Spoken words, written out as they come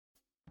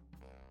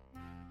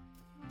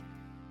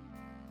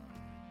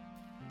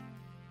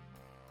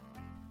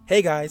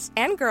Hey guys,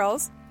 and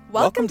girls,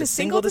 welcome to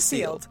Single to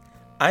Sealed.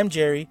 I'm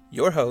Jerry,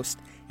 your host,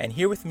 and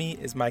here with me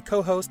is my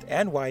co-host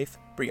and wife,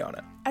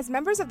 Brianna. As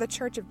members of the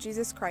Church of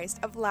Jesus Christ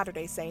of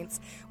Latter-day Saints,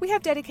 we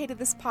have dedicated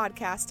this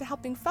podcast to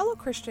helping fellow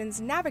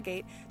Christians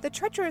navigate the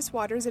treacherous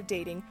waters of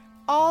dating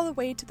all the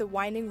way to the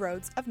winding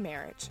roads of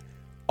marriage.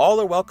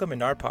 All are welcome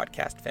in our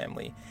podcast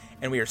family,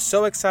 and we are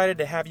so excited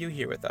to have you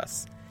here with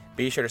us.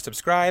 Be sure to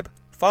subscribe,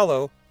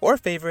 follow, or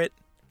favorite.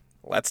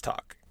 Let's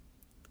talk.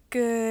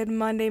 Good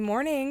Monday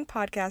morning,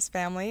 podcast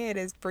family. It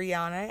is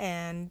Brianna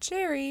and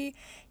Jerry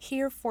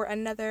here for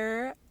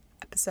another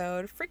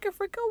episode. Freaka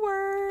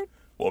word.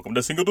 Welcome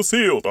to Single to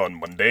Sealed on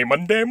Monday.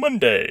 What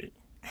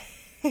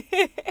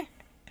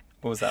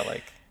was that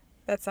like?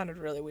 That sounded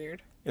really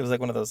weird. It was like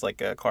one of those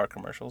car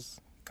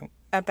commercials.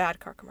 A bad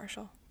car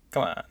commercial.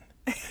 Come on.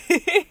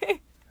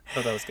 I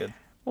thought that was good.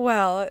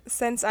 Well,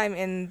 since I'm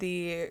in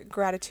the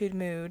gratitude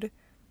mood,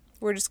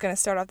 we're just going to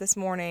start off this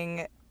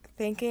morning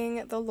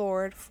thanking the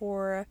Lord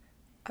for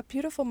a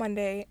beautiful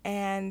Monday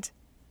and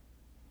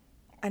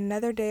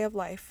another day of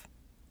life.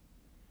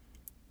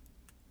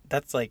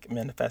 That's like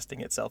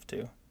manifesting itself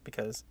too,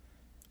 because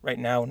right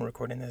now when we're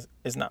recording this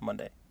is not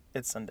Monday,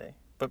 it's Sunday.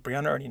 But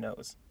Brianna already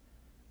knows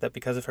that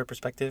because of her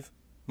perspective,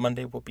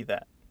 Monday will be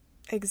that.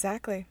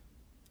 Exactly.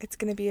 It's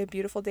going to be a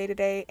beautiful day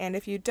today, and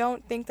if you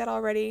don't think that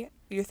already,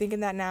 you're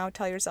thinking that now,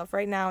 tell yourself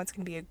right now it's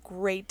going to be a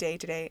great day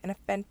today and a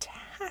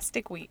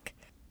fantastic week.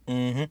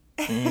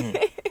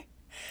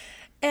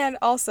 And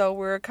also,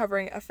 we're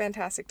covering a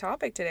fantastic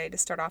topic today to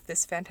start off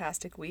this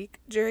fantastic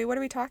week. Jerry, what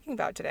are we talking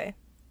about today?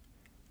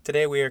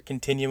 Today we are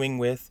continuing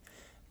with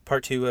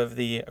part 2 of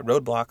the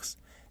roadblocks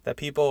that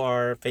people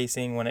are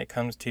facing when it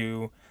comes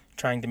to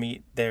trying to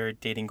meet their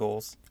dating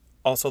goals.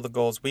 Also the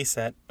goals we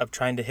set of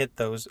trying to hit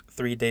those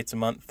 3 dates a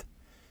month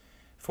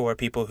for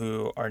people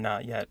who are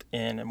not yet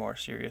in a more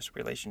serious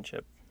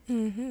relationship.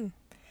 Mm-hmm.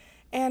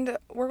 And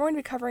we're going to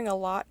be covering a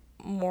lot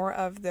more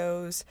of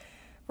those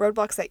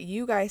roadblocks that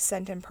you guys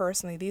sent in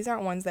personally. These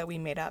aren't ones that we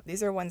made up.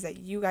 These are ones that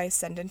you guys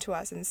sent in to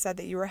us and said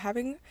that you were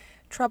having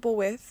trouble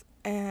with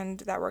and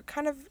that were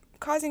kind of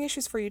causing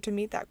issues for you to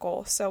meet that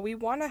goal. So we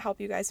want to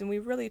help you guys, and we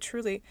really,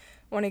 truly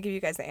want to give you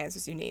guys the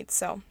answers you need.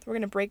 So we're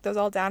going to break those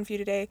all down for you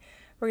today.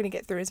 We're going to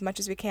get through as much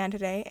as we can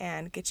today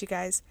and get you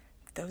guys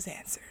those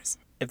answers.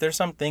 If there's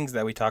some things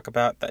that we talk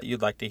about that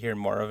you'd like to hear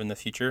more of in the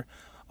future,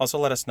 also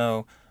let us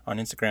know on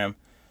Instagram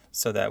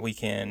so that we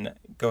can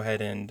go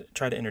ahead and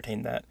try to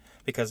entertain that.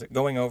 Because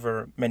going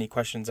over many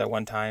questions at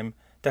one time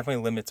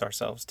definitely limits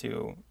ourselves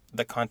to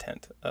the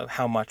content of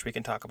how much we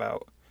can talk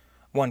about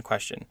one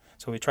question.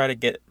 So we try to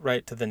get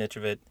right to the niche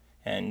of it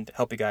and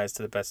help you guys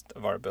to the best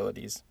of our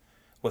abilities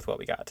with what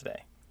we got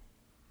today.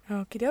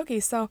 Okie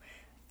dokie. So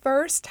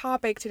first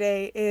topic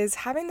today is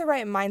having the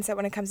right mindset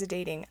when it comes to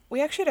dating.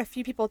 We actually had a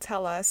few people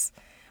tell us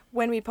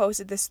when we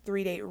posted this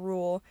 3-date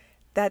rule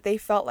that they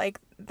felt like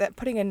that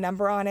putting a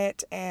number on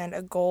it and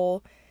a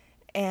goal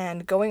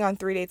and going on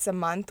 3 dates a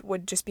month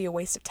would just be a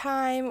waste of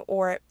time,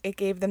 or it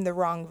gave them the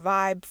wrong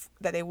vibe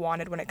that they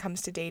wanted when it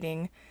comes to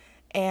dating,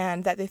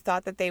 and that they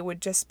thought that they would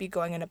just be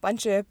going on a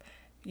bunch of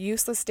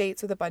useless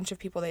dates with a bunch of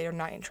people they are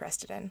not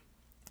interested in.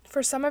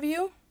 For some of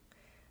you,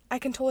 I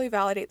can totally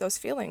validate those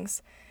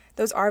feelings.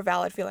 Those are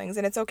valid feelings,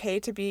 and it's okay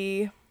to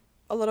be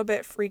a little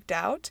bit freaked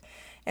out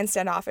and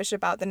standoffish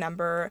about the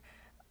number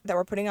that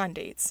we're putting on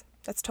dates.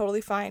 That's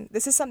totally fine.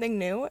 This is something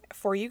new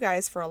for you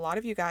guys, for a lot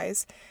of you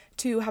guys,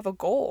 to have a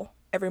goal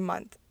every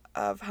month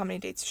of how many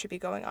dates you should be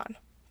going on.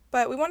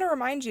 But we want to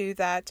remind you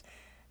that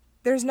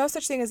there's no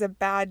such thing as a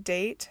bad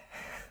date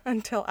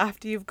until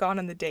after you've gone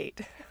on the date.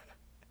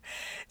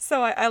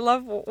 So I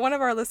love one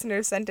of our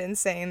listeners sent in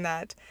saying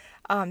that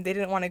they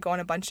didn't want to go on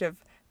a bunch of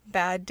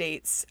bad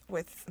dates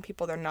with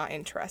people they're not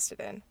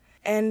interested in.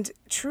 And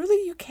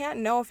truly, you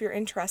can't know if you're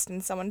interested in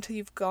someone until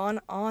you've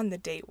gone on the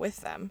date with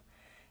them.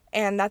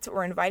 And that's what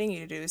we're inviting you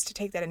to do, is to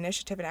take that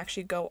initiative and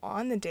actually go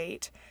on the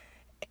date,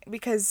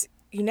 because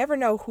you never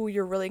know who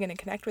you're really going to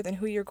connect with and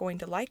who you're going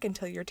to like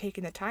until you're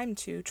taking the time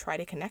to try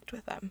to connect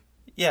with them.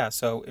 Yeah,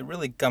 so it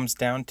really comes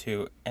down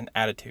to an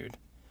attitude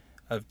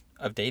of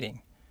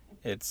dating.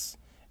 It's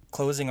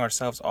closing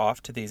ourselves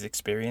off to these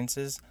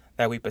experiences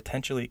that we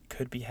potentially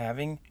could be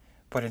having,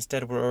 but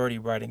instead we're already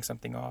writing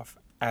something off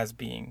as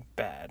being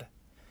bad.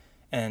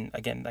 And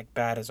again,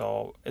 bad is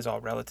all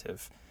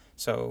relative.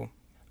 So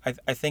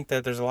I think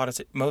that there's a lot of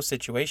most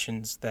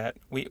situations that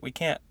we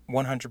can't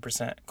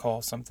 100%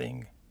 call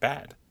something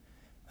bad,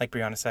 like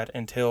Brianna said,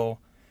 until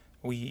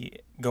we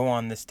go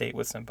on this date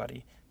with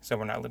somebody, so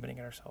we're not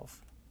limiting ourselves.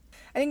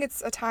 I think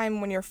it's a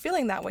time when you're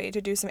feeling that way to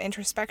do some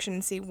introspection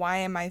and see, why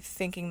am I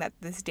thinking that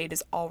this date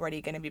is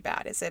already going to be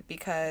bad? Is it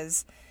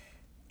because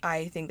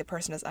I think the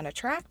person is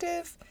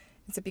unattractive?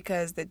 Is it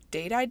because the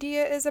date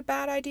idea is a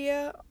bad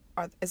idea?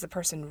 Or is the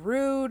person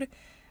rude?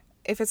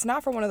 If it's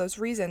not for one of those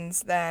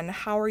reasons, then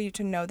how are you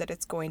to know that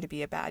it's going to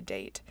be a bad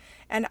date?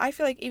 And I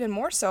feel like even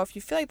more so, if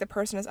you feel like the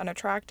person is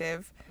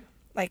unattractive,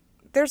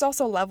 there's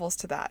also levels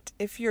to that.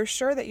 If you're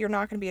sure that you're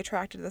not going to be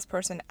attracted to this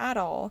person at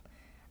all,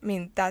 I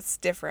mean, that's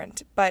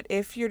different. But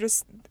if you're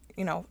just,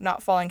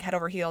 not falling head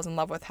over heels in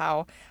love with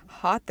how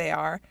hot they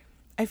are,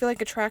 I feel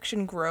like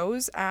attraction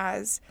grows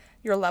as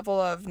your level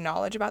of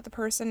knowledge about the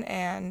person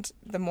and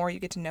the more you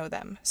get to know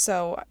them.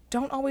 So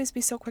don't always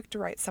be so quick to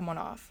write someone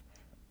off.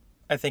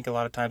 I think a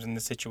lot of times in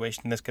this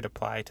situation, this could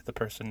apply to the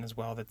person as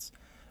well.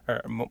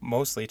 Or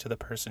mostly to the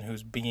person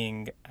who's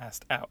being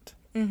asked out.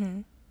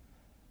 Mm-hmm.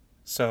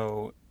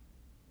 So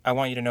I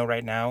want you to know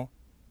right now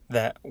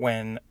that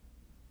when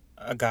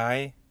a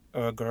guy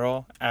or a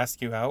girl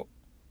asks you out,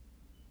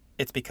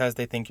 it's because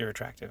they think you're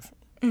attractive.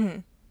 Mm-hmm.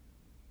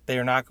 They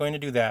are not going to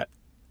do that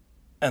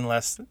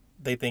unless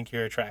they think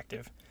you're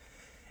attractive.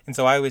 And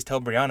so I always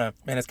tell Brianna,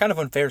 man, it's kind of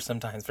unfair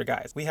sometimes for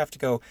guys. We have to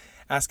go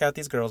ask out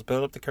these girls,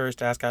 build up the courage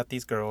to ask out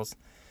these girls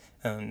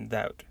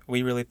that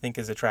we really think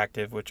is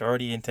attractive, which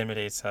already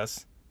intimidates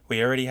us.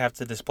 We already have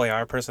to display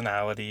our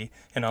personality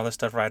and all this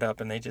stuff right up,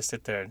 and they just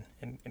sit there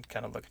and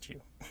kind of look at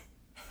you.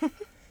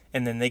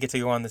 And then they get to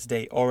go on this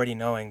date already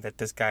knowing that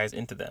this guy is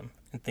into them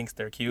and thinks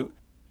they're cute.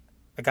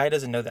 A guy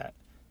doesn't know that.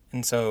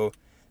 And so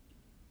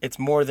it's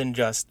more than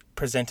just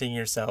presenting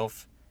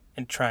yourself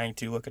and trying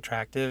to look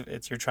attractive.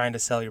 It's you're trying to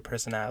sell your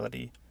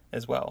personality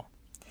as well.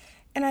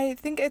 And I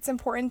think it's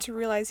important to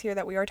realize here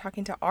that we are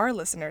talking to our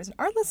listeners. And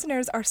our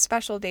listeners are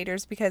special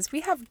daters because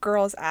we have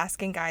girls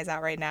asking guys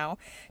out right now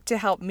to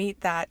help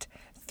meet that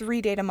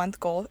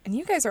 3-date-a-month goal. And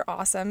you guys are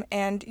awesome.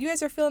 And you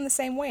guys are feeling the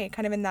same way,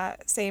 kind of in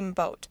that same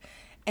boat.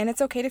 And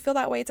it's okay to feel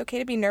that way. It's okay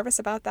to be nervous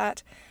about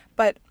that.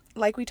 But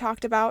like we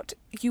talked about,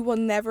 you will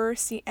never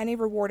see any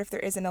reward if there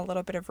isn't a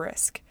little bit of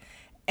risk.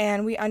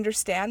 And we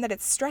understand that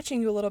it's stretching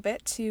you a little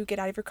bit to get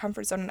out of your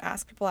comfort zone and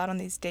ask people out on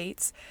these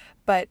dates,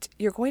 but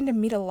you're going to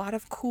meet a lot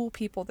of cool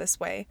people this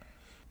way.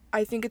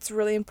 I think it's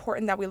really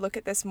important that we look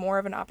at this more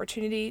of an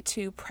opportunity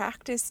to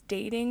practice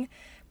dating,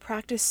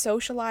 practice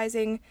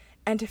socializing,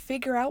 and to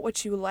figure out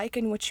what you like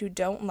and what you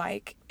don't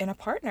like in a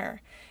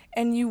partner.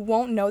 And you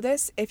won't know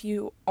this if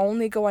you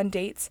only go on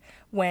dates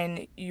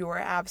when you are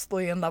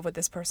absolutely in love with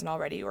this person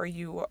already, or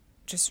you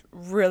just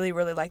really,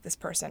 really like this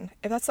person.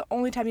 If that's the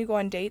only time you go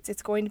on dates,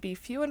 it's going to be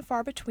few and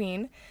far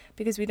between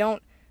because we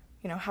don't,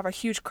 have a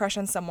huge crush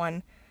on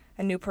someone,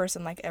 a new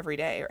person like every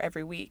day or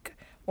every week,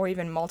 or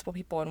even multiple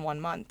people in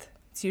 1 month.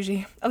 It's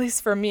usually, at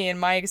least for me, in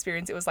my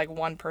experience, it was like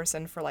one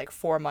person for like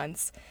 4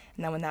 months.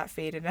 And then when that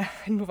faded, I'd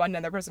move on to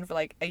another person for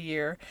like a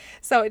year.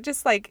 So it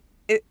just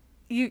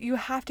you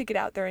have to get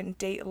out there and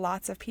date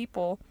lots of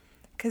people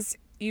because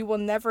you will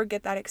never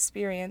get that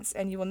experience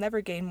and you will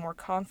never gain more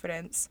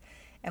confidence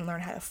and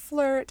learn how to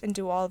flirt and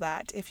do all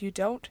that if you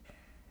don't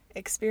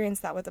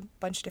experience that with a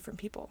bunch of different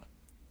people.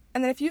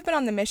 And then if you've been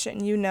on the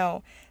mission, you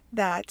know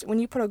that when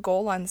you put a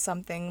goal on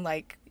something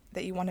like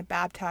that you want to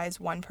baptize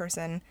one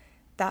person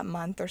that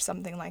month or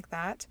something like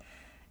that,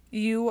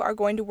 you are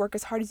going to work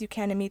as hard as you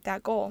can to meet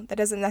that goal. That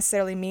doesn't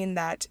necessarily mean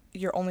that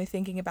you're only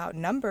thinking about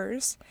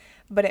numbers,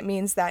 but it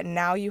means that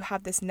now you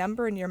have this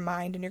number in your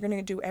mind and you're going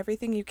to do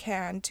everything you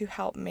can to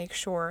help make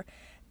sure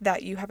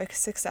that you have a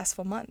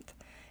successful month.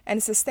 And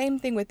it's the same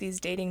thing with these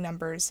dating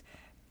numbers.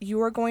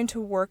 You are going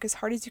to work as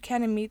hard as you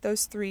can to meet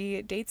those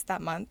 3 dates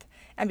that month.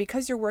 And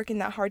because you're working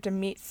that hard to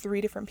meet 3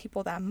 different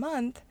people that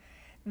month,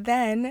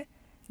 then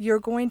you're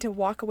going to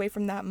walk away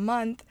from that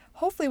month,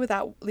 hopefully with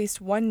at least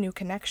one new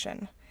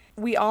connection.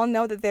 We all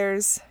know that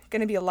there's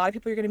going to be a lot of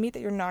people you're going to meet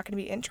that you're not going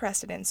to be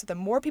interested in. So the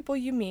more people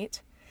you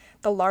meet,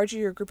 the larger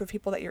your group of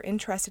people that you're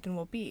interested in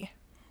will be.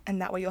 And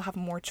that way you'll have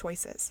more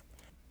choices.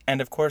 And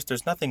of course,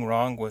 there's nothing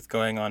wrong with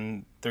going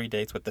on 3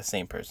 dates with the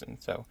same person.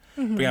 So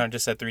Brianna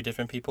just said 3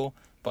 different people,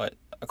 but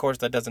of course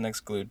that doesn't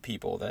exclude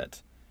people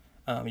that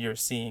you're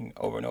seeing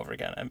over and over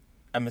again.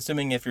 I'm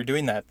assuming if you're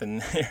doing that,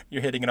 then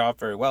you're hitting it off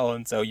very well,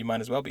 and so you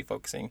might as well be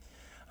focusing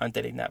on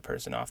dating that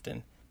person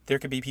often. There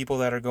could be people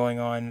that are going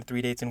on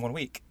 3 dates in 1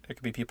 week. There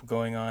could be people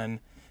going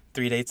on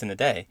 3 dates in a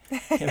day.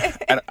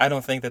 I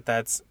don't think that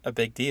that's a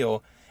big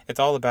deal. It's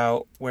all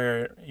about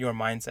where your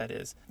mindset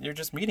is. You're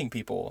just meeting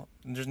people.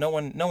 There's no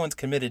one's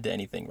committed to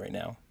anything right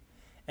now.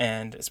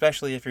 And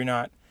especially if you're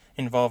not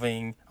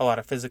involving a lot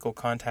of physical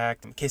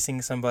contact,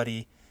 kissing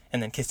somebody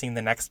and then kissing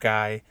the next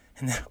guy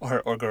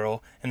or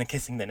girl and then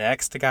kissing the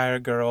next guy or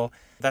girl,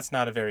 that's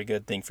not a very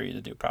good thing for you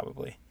to do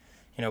probably.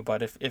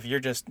 But if you're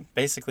just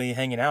basically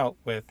hanging out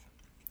with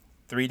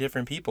 3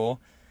 different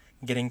people,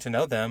 getting to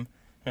know them,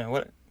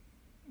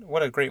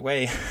 what a great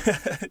way,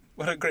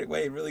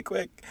 really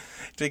quick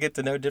to get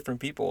to know different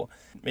people.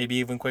 Maybe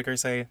even quicker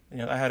say,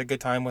 I had a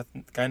good time with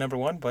guy number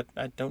 1, but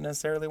I don't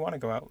necessarily want to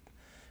go out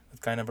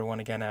with guy number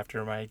 1 again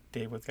after my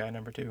date with guy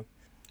number 2.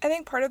 I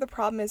think part of the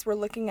problem is we're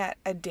looking at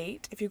a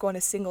date. If you go on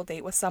a single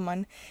date with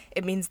someone,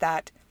 it means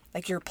that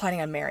you're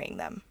planning on marrying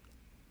them.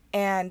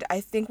 And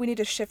I think we need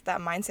to shift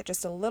that mindset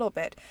just a little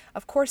bit.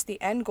 Of course,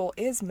 the end goal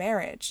is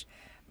marriage,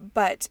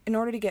 but in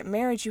order to get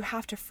married, you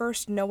have to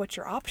first know what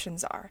your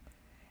options are.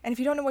 And if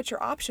you don't know what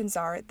your options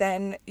are,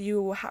 then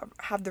you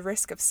have the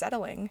risk of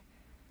settling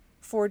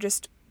for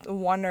just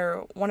one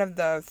of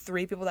the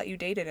 3 people that you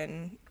dated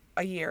in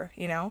a year,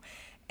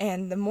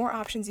 And the more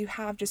options you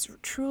have, just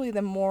truly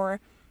the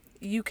more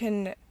you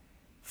can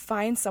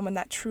find someone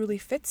that truly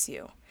fits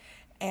you.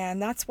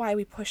 And that's why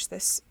we push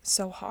this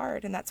so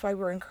hard. And that's why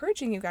we're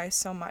encouraging you guys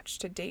so much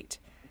to date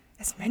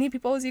as many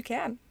people as you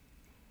can.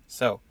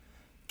 So,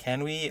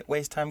 can we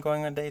waste time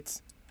going on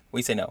dates?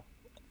 We say no.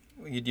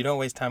 You don't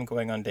waste time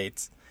going on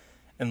dates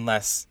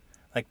unless,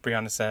 like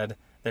Brianna said,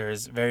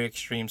 there's very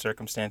extreme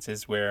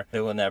circumstances where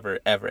it will never,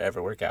 ever,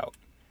 ever work out.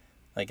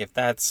 Like if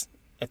that's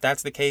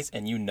the case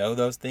and you know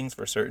those things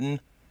for certain,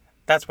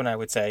 that's when I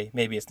would say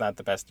maybe it's not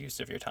the best use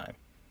of your time.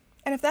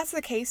 And if that's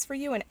the case for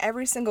you and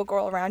every single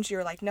girl around you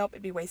are like, nope,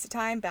 it'd be a waste of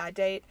time, bad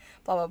date,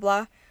 blah, blah,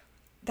 blah,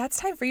 that's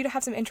time for you to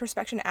have some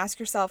introspection and ask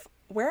yourself,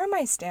 where are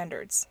my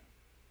standards?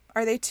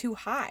 Are they too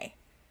high?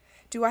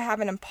 Do I have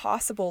an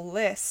impossible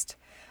list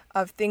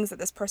of things that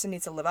this person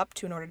needs to live up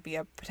to in order to be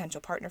a potential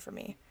partner for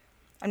me?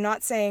 I'm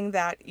not saying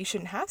that you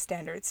shouldn't have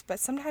standards, but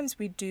sometimes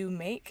we do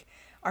make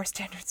our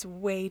standards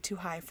way too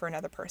high for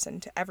another person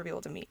to ever be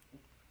able to meet.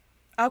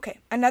 Okay,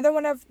 another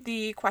one of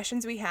the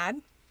questions we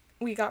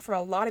got from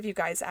a lot of you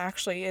guys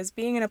actually, is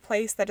being in a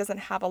place that doesn't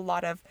have a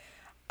lot of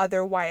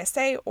other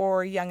YSA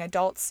or young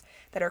adults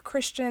that are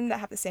Christian,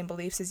 that have the same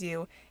beliefs as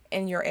you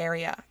in your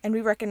area. And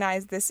we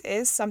recognize this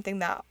is something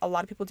that a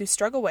lot of people do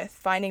struggle with,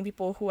 finding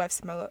people who have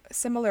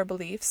similar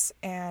beliefs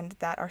and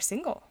that are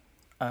single.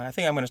 I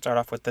think I'm going to start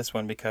off with this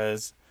one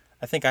because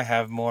I think I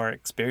have more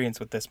experience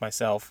with this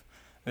myself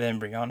than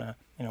Brianna.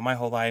 My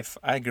whole life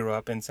I grew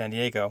up in San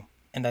Diego,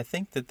 and I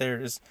think that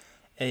there's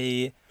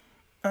a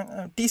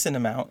decent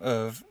amount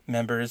of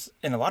members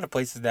in a lot of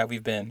places that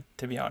we've been,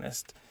 to be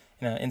honest.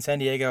 In San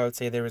Diego, I would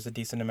say there was a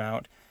decent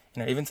amount.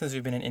 Even since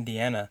we've been in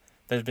Indiana,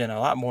 there's been a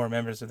lot more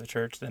members of the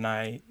church than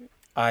I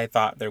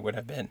thought there would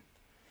have been.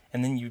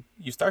 And then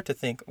you start to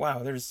think, wow,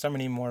 there's so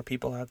many more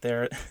people out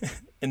there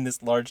in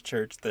this large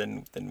church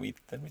than we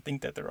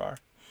think that there are.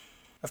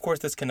 Of course,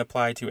 this can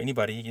apply to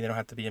anybody. You don't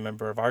have to be a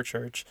member of our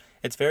church.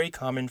 It's very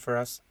common for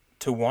us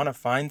to want to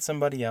find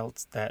somebody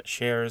else that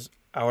shares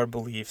our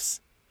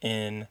beliefs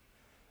in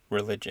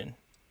religion.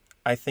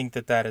 I think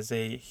that is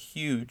a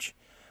huge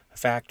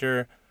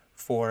factor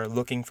for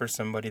looking for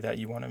somebody that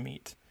you want to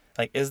meet.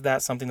 Like, is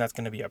that something that's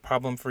going to be a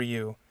problem for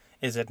you?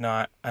 Is it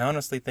not? I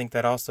honestly think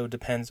that also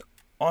depends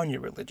on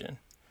your religion,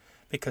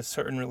 because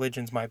certain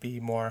religions might be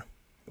more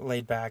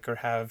laid back or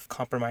have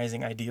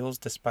compromising ideals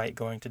despite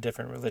going to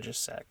different religious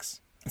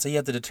sects. And so you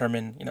have to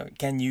determine,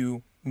 can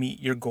you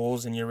meet your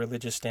goals and your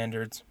religious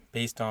standards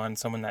based on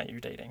someone that you're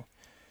dating?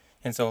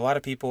 And so a lot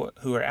of people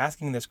who are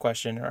asking this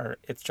question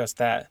it's just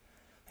that.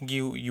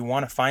 You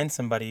want to find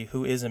somebody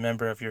who is a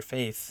member of your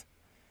faith.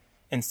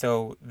 And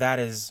so that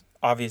is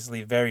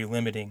obviously very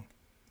limiting,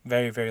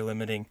 very, very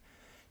limiting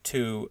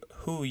to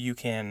who you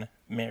can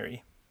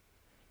marry,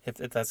 if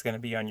that's going to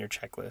be on your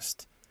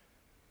checklist.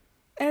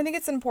 And I think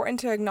it's important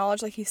to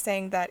acknowledge, like he's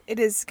saying, that it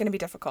is going to be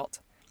difficult.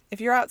 If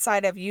you're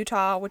outside of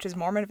Utah, which is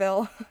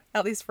Mormonville,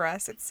 at least for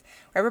us, it's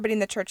where everybody in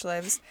the church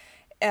lives,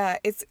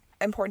 it's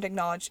important to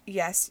acknowledge,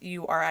 yes,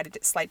 you are at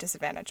a slight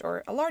disadvantage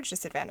or a large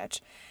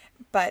disadvantage,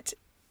 but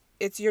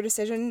it's your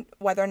decision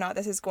whether or not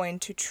this is going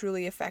to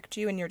truly affect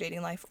you in your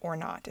dating life or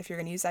not. If you're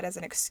going to use that as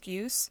an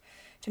excuse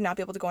to not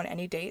be able to go on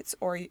any dates,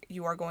 or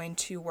you are going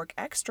to work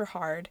extra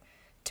hard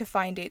to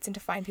find dates and to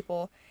find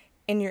people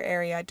in your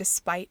area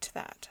despite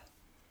that.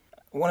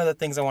 One of the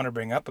things I want to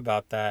bring up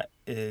about that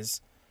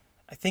is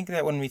I think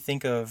that when we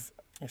think of,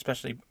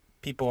 especially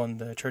people in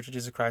the Church of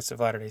Jesus Christ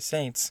of Latter-day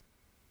Saints,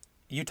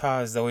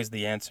 Utah is always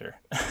the answer.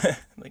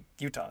 Like,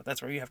 Utah,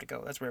 that's where you have to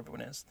go. That's where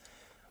everyone is.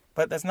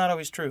 But that's not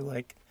always true.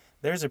 Like,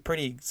 there's a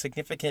pretty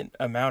significant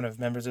amount of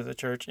members of the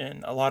church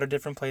in a lot of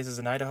different places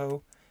in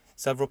Idaho,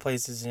 several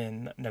places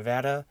in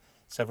Nevada,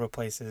 several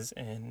places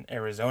in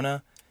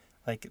Arizona.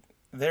 Like,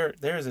 there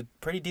is a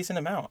pretty decent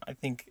amount. I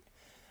think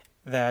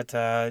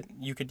that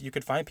you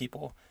could find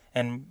people.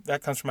 And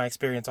that comes from my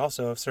experience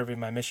also of serving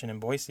my mission in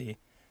Boise.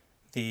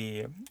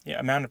 The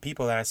amount of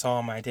people that I saw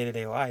in my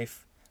day-to-day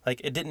life, like,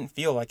 it didn't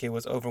feel like it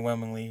was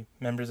overwhelmingly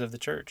members of the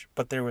church,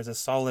 but there was a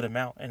solid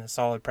amount and a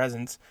solid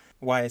presence.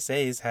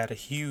 YSAs had a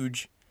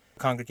huge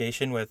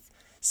congregation with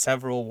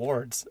several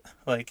wards.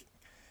 Like,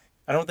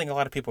 I don't think a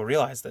lot of people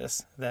realize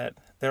this, that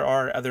there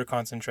are other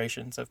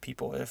concentrations of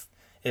people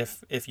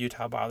if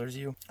Utah bothers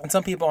you. And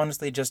some people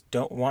honestly just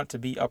don't want to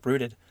be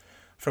uprooted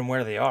from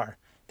where they are,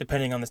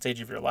 depending on the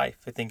stage of your life.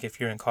 I think if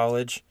you're in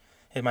college,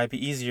 it might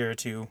be easier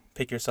to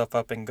pick yourself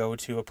up and go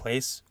to a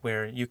place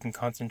where you can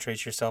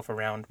concentrate yourself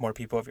around more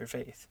people of your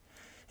faith.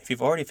 If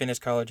you've already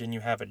finished college and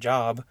you have a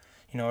job,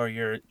 or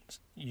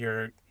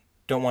you're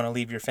don't want to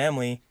leave your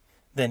family,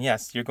 then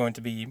yes, you're going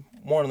to be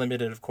more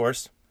limited, of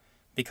course,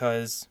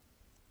 because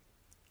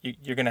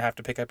you're going to have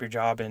to pick up your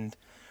job and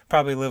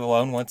probably live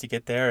alone once you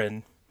get there,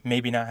 and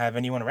maybe not have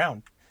anyone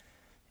around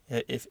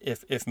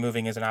if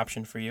moving is an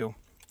option for you.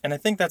 And I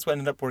think that's what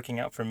ended up working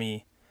out for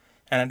me.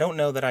 And I don't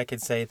know that I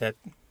could say that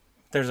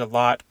there's a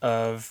lot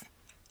of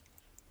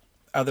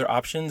other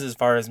options as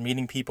far as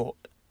meeting people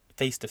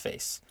face to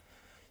face.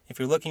 If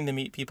you're looking to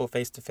meet people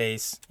face to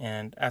face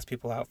and ask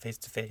people out face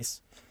to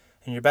face,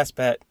 and your best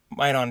bet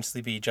might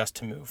honestly be just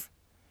to move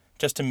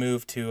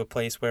to a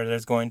place where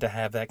there's going to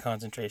have that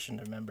concentration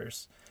of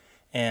members.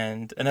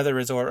 And another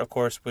resort, of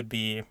course, would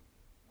be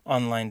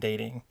online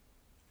dating.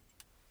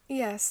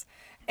 Yes,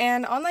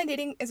 and online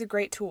dating is a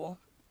great tool.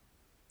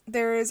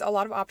 There's a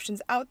lot of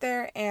options out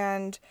there,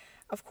 and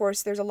of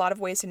course, there's a lot of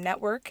ways to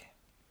network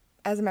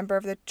as a member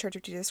of the Church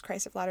of Jesus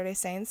Christ of Latter-day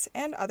Saints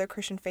and other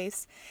Christian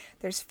faiths.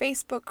 There's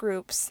Facebook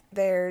groups,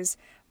 there's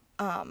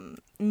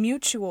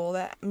Mutual,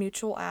 that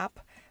Mutual app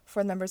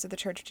for members of the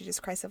Church of Jesus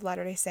Christ of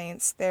Latter-day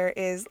Saints. There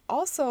is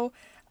also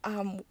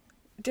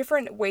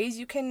different ways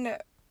you can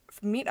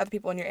meet other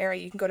people in your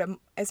area. You can go to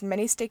as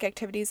many stake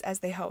activities as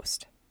they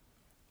host.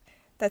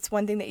 That's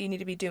one thing that you need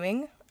to be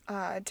doing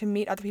to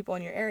meet other people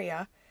in your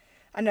area.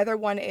 Another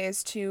one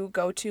is to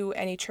go to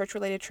any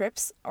church-related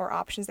trips or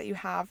options that you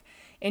have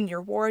in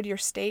your ward, your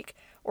stake,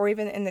 or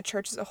even in the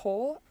church as a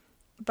whole.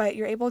 But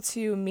you're able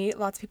to meet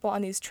lots of people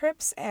on these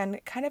trips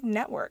and kind of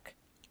network.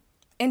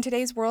 In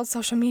today's world,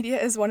 social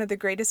media is one of the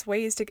greatest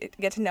ways to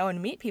get to know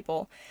and meet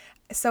people.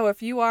 So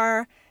if you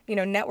are,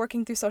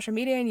 networking through social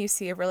media and you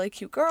see a really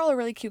cute girl, a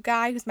really cute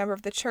guy who's a member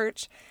of the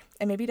church,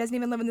 and maybe doesn't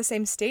even live in the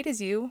same state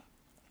as you,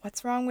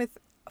 what's wrong with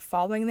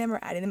following them or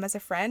adding them as a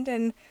friend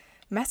and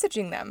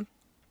messaging them?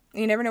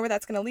 You never know where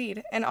that's going to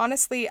lead. And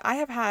honestly, I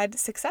have had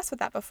success with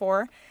that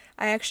before.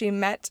 I actually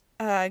met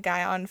a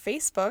guy on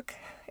Facebook.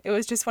 It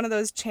was just one of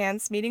those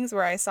chance meetings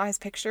where I saw his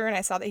picture and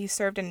I saw that he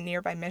served in a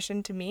nearby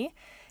mission to me.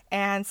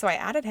 And so I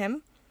added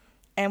him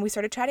and we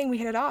started chatting. We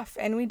hit it off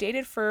and we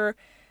dated for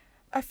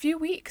a few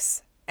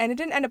weeks. And it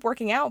didn't end up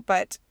working out,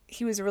 but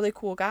he was a really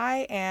cool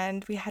guy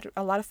and we had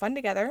a lot of fun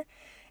together.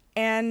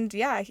 And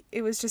yeah,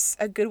 it was just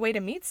a good way to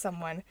meet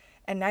someone.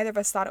 And neither of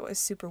us thought it was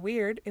super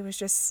weird. It was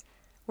just,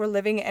 we're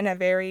living in a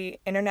very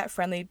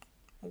internet-friendly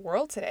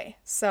world today,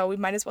 so we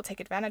might as well take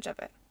advantage of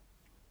it.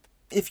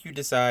 If you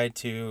decide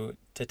to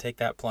take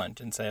that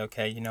plunge and say,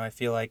 okay, I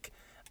feel like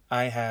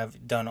I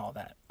have done all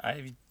that.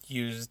 I've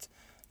used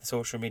the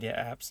social media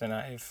apps and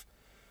I've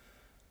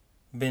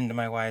been to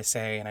my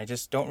YSA and I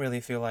just don't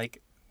really feel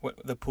like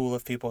the pool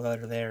of people that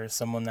are there is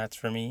someone that's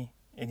for me,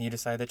 and you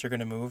decide that you're going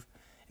to move.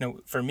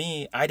 For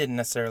me, I didn't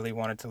necessarily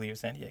want to leave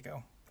San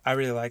Diego. I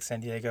really like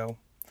San Diego.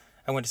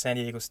 I went to San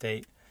Diego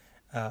State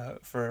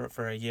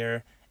for a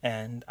year,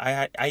 and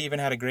I even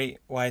had a great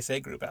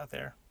YSA group out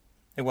there.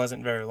 It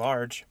wasn't very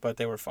large, but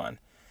they were fun,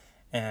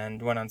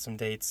 and went on some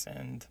dates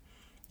and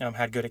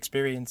had good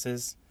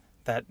experiences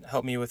that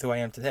helped me with who I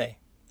am today.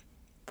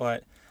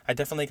 But I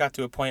definitely got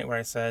to a point where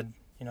I said,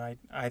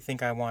 I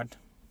think I want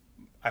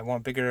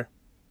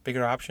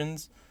bigger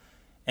options,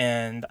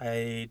 and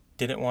I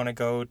didn't want to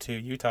go to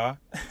Utah.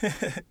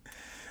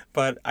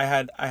 But I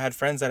had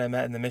friends that I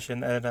met in the mission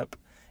that ended up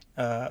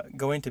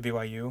going to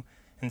BYU,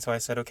 and so I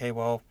said, okay,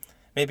 well,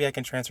 maybe I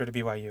can transfer to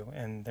BYU,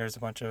 and there's a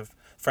bunch of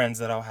friends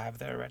that I'll have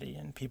there already,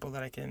 and people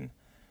that I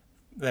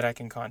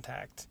can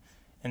contact,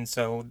 and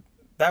so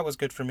that was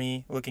good for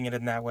me, looking at it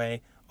in that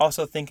way.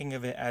 Also thinking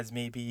of it as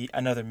maybe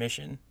another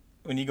mission.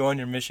 When you go on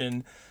your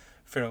mission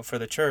for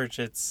the church,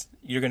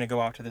 you're going to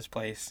go out to this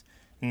place.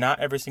 Not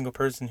every single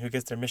person who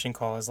gets their mission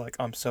call is like,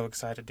 I'm so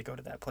excited to go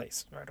to that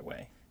place right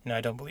away.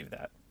 I don't believe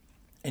that.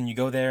 And you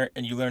go there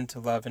and you learn to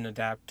love and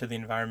adapt to the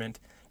environment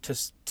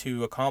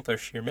to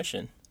accomplish your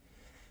mission.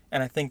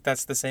 And I think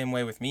that's the same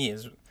way with me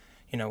is,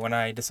 when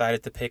I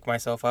decided to pick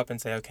myself up and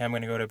say, okay, I'm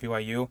going to go to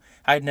BYU.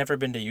 I had never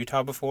been to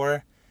Utah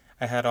before.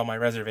 I had all my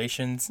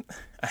reservations.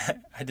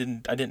 I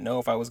didn't know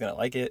if I was going to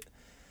like it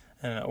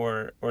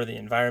or the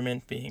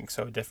environment being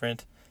so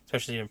different,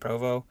 especially in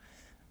Provo,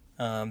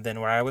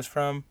 than where I was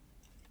from.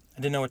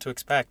 I didn't know what to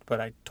expect,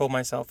 but I told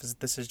myself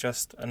this is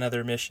just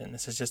another mission.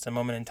 This is just a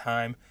moment in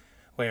time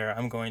where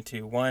I'm going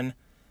to, one,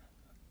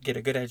 get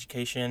a good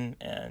education,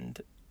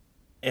 and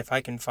if I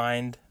can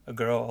find a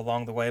girl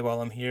along the way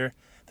while I'm here,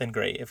 then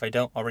great. If I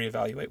don't, I'll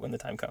reevaluate when the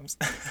time comes.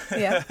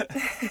 Yeah.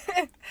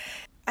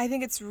 I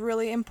think it's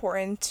really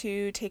important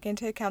to take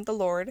into account the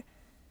Lord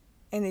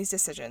in these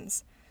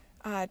decisions,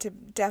 to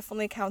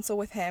definitely counsel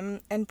with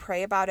Him and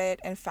pray about it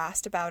and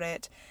fast about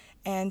it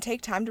and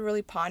take time to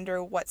really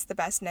ponder what's the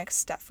best next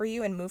step for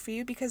you and move for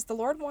you, because the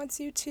Lord wants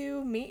you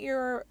to meet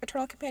your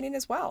eternal companion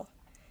as well.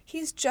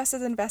 He's just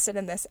as invested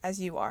in this as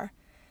you are,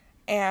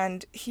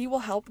 and He will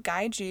help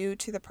guide you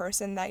to the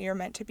person that you're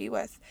meant to be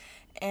with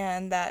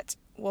and that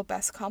will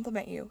best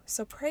complement you.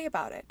 So pray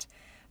about it.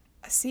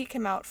 Seek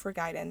Him out for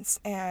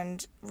guidance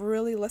and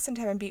really listen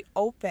to Him and be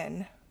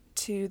open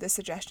to the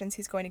suggestions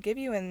He's going to give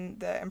you and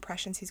the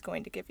impressions He's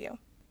going to give you.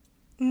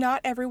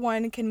 Not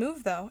everyone can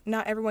move, though.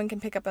 Not everyone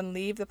can pick up and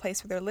leave the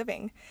place where they're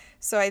living.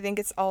 So I think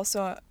it's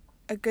also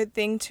a good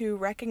thing to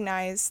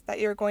recognize that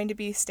you're going to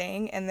be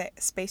staying in the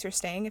space you're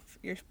staying if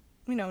you're,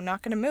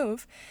 not going to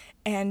move,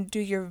 and do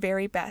your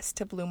very best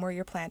to bloom where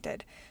you're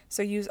planted.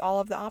 So use all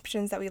of the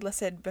options that we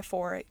listed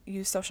before.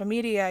 Use social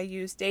media,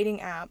 use dating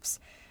apps,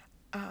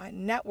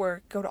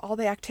 network, go to all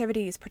the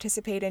activities,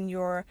 participate in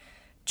your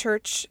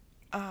church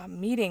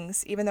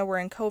meetings, even though we're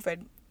in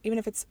COVID, even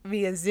if it's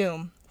via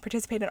Zoom.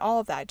 Participate in all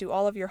of that. Do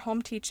all of your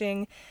home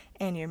teaching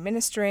and your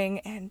ministering,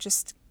 and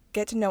just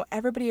get to know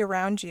everybody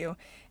around you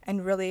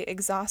and really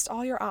exhaust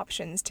all your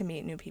options to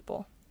meet new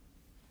people.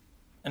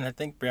 And I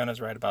think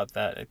Brianna's right about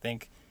that. I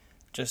think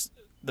just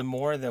the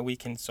more that we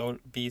can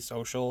be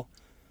social,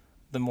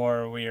 the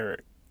more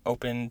we're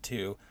open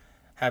to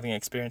having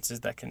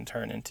experiences that can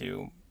turn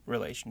into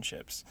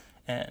relationships.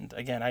 And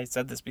again, I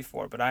said this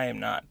before, but I am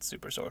not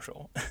super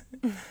social.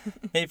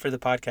 Maybe for the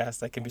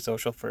podcast, I can be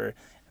social for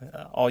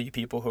all you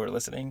people who are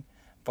listening,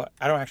 but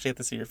I don't actually get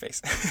to see your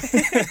face.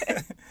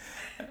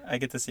 I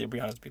get to see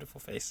Brianna's beautiful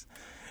face.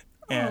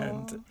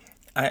 And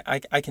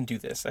I can do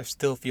this. I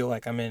still feel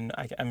like I'm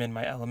in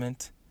my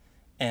element.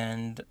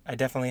 And I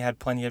definitely had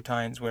plenty of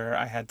times where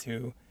I had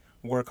to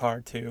work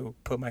hard to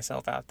put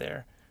myself out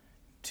there,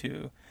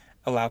 to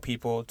allow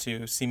people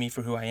to see me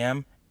for who I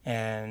am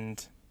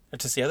and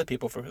to see other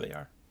people for who they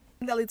are.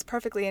 That leads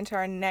perfectly into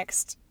our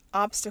next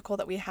obstacle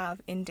that we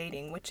have in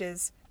dating, which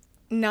is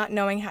not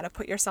knowing how to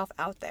put yourself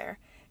out there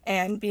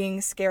and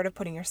being scared of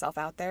putting yourself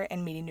out there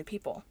and meeting new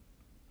people.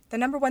 The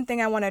number one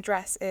thing I want to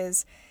address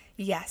is,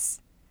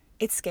 yes,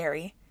 it's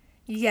scary.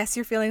 Yes,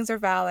 your feelings are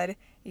valid.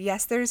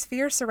 Yes, there's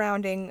fear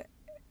surrounding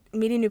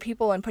meeting new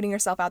people and putting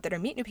yourself out there to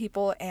meet new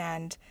people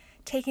and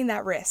taking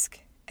that risk.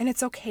 And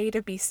it's okay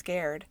to be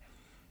scared.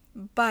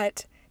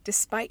 But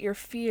despite your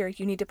fear,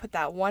 you need to put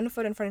that one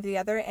foot in front of the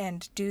other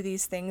and do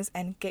these things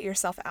and get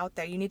yourself out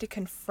there. You need to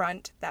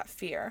confront that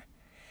fear.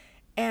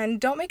 And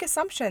don't make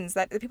assumptions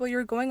that the people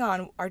you're going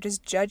on are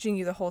just judging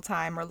you the whole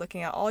time or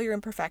looking at all your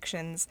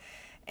imperfections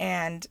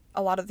and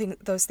a lot of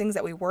those things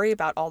that we worry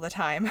about all the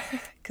time.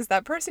 Because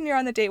that person you're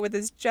on the date with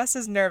is just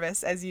as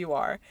nervous as you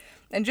are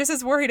and just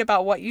as worried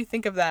about what you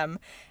think of them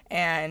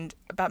and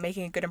about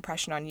making a good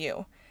impression on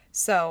you.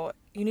 So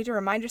you need to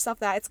remind yourself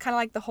that. It's kind of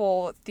like the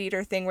whole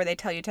theater thing where they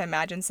tell you to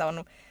imagine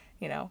someone,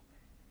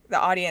 the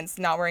audience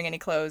not wearing any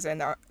clothes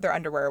and their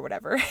underwear or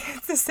whatever.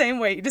 It's the same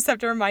way. You just have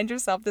to remind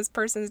yourself this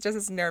person is just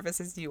as nervous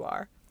as you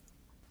are.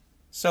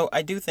 So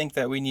I do think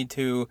that we need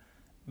to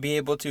be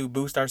able to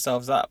boost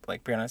ourselves up.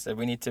 Like Brianna said,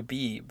 we need to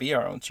be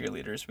our own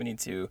cheerleaders. We need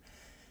to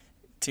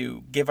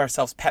give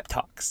ourselves pep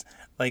talks.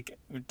 Like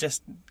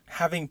just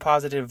having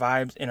positive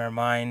vibes in our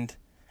mind,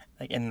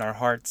 like in our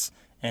hearts,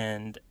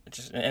 and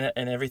just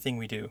in everything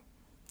we do.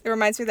 It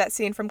reminds me of that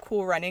scene from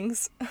Cool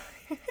Runnings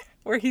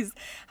where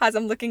has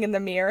him looking in the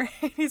mirror.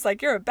 He's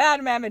like, "You're a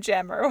bad mamma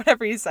jamma," or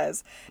whatever he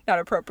says. Not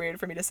appropriate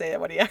for me to say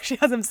what he actually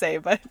has him say,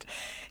 but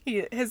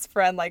his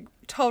friend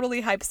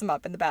totally hypes him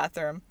up in the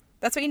bathroom.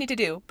 That's what you need to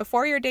do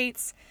before your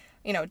dates,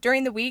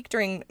 during the week,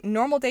 during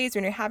normal days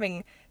when you're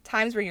having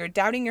times where you're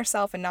doubting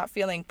yourself and not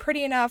feeling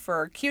pretty enough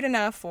or cute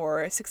enough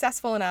or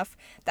successful enough.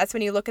 That's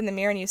when you look in the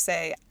mirror and you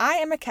say, "I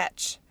am a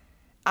catch.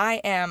 I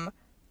am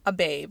a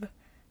babe.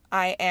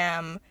 I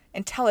am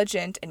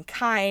intelligent and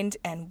kind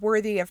and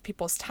worthy of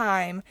people's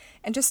time,"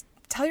 and just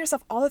tell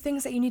yourself all the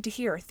things that you need to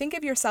hear. Think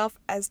of yourself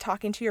as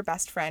talking to your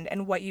best friend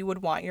and what you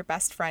would want your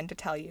best friend to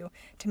tell you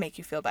to make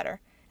you feel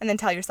better. And then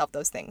tell yourself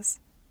those things.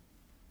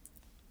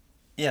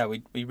 Yeah,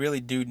 we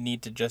really do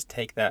need to just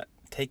take that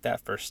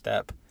first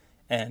step.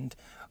 And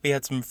we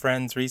had some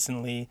friends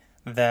recently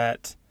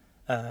that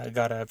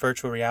got a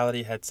virtual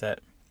reality headset,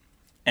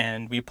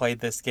 and we played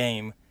this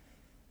game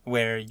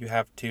where you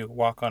have to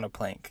walk on a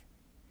plank,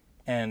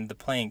 and the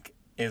plank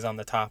is on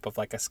the top of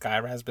a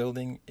Skyrise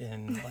building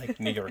in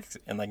New York,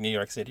 New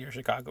York City or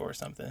Chicago or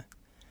something.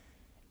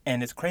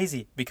 And it's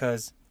crazy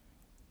because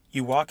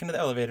you walk into the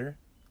elevator,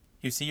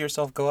 you see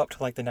yourself go up to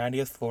the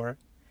 90th floor,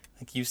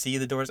 you see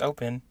the doors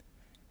open,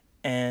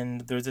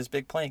 and there's this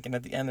big plank, and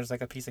at the end there's a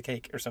piece of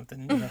cake or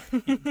something.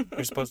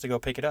 You're supposed to go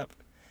pick it up,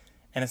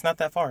 and it's not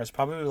that far. It's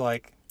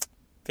probably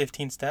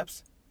 15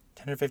 steps,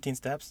 10 or 15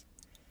 steps.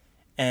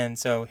 And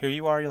so here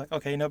you are, you're like,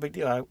 okay, no big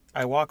deal.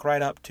 I walk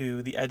right up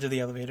to the edge of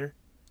the elevator,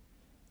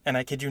 and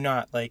I kid you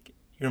not,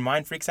 your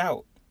mind freaks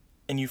out,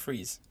 and you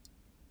freeze.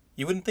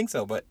 You wouldn't think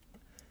so, but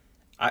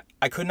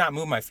I could not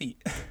move my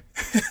feet.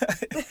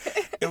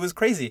 It was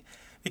crazy,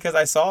 because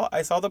I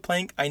saw the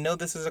plank. I know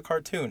this is a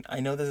cartoon. I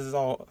know this is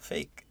all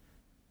fake.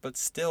 But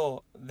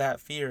still, that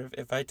fear of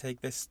if I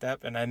take this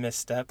step and I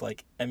misstep,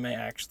 am I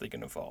actually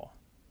going to fall?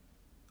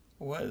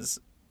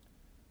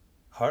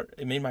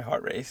 It made my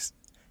heart race.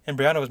 And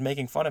Brianna was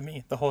making fun of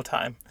me the whole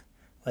time.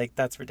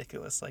 That's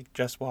ridiculous.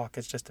 Just walk.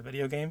 It's just a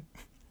video game.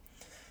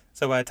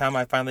 So by the time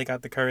I finally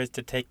got the courage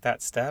to take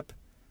that step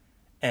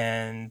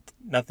and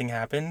nothing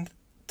happened,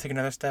 took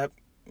another step,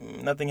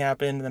 nothing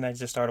happened, then I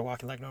just started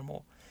walking like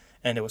normal.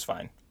 And it was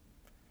fine.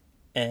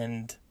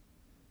 And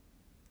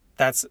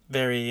that's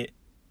very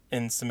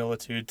in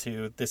similitude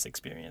to this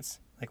experience.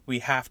 We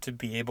have to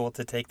be able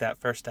to take that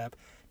first step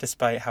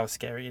despite how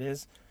scary it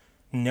is,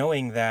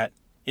 knowing that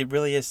it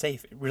really is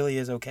safe. It really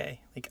is okay.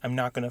 I'm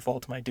not going to fall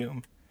to my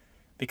doom,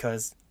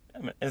 because,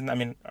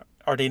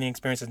 our dating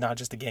experience is not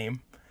just a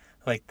game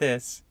like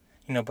this,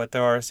 but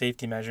there are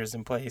safety measures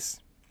in place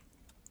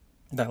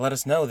that let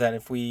us know that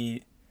if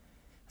we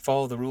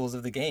follow the rules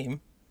of the game,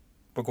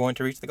 we're going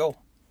to reach the goal.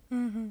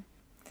 Mm-hmm.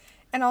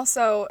 And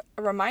also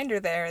a reminder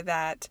there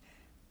that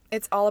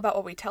it's all about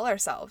what we tell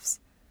ourselves.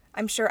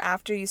 I'm sure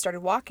after you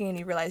started walking and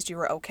you realized you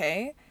were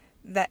okay,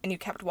 and you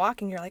kept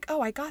walking, you're like,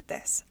 "Oh, I got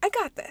this. I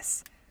got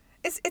this."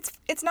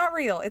 It's not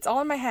real. It's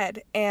all in my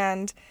head.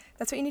 And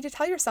that's what you need to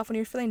tell yourself when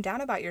you're feeling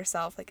down about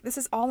yourself. Like, this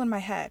is all in my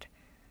head.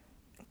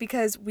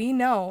 Because we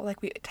know,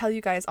 like we tell you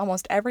guys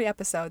almost every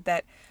episode,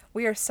 that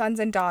we are sons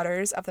and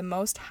daughters of the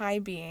Most High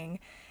Being,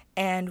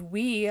 and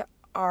we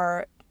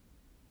are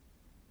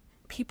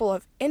people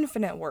of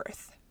infinite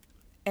worth.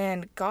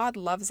 And God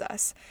loves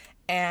us,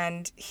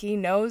 and He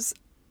knows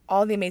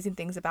all the amazing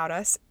things about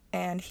us,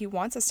 and He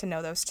wants us to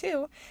know those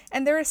too.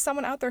 And there is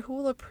someone out there who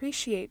will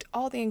appreciate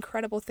all the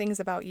incredible things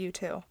about you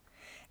too.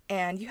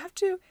 And you have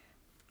to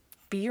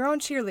be your own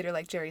cheerleader,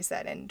 like Jerry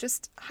said, and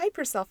just hype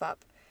yourself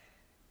up.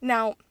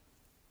 Now,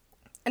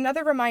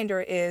 another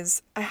reminder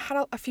is I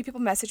had a few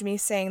people message me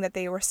saying that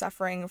they were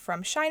suffering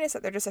from shyness,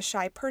 that they're just a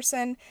shy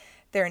person,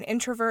 they're an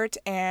introvert,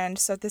 and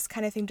so this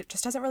kind of thing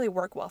just doesn't really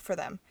work well for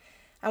them.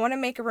 I want to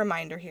make a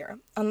reminder here.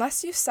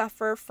 Unless you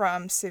suffer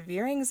from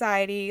severe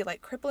anxiety,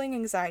 like crippling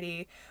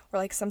anxiety, or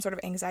like some sort of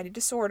anxiety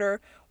disorder,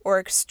 or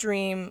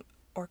extreme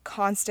or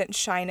constant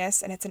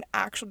shyness, and it's an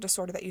actual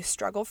disorder that you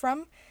struggle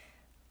from,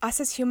 us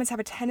as humans have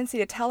a tendency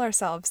to tell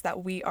ourselves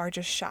that we are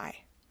just shy.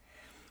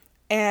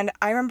 And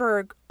I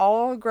remember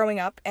all growing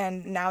up,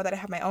 and now that I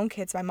have my own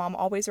kids, my mom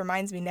always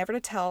reminds me never to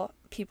tell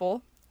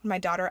people when my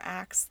daughter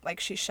acts like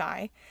she's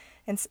shy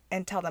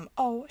and tell them,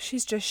 oh,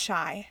 she's just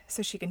shy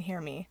so she can hear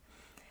me.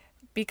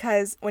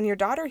 Because when your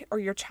daughter or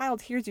your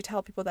child hears you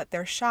tell people that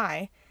they're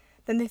shy,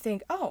 then they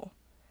think, oh,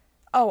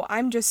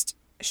 I'm just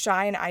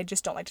shy and I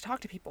just don't like to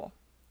talk to people.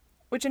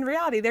 Which in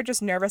reality, they're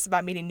just nervous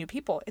about meeting new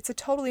people. It's a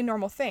totally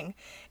normal thing.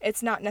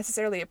 It's not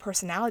necessarily a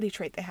personality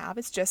trait they have.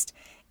 It's just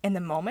in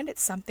the moment,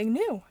 it's something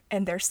new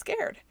and they're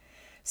scared.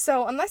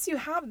 So unless you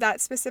have that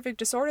specific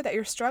disorder that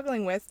you're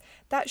struggling with,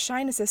 that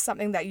shyness is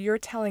something that you're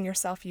telling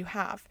yourself you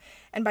have.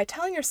 And by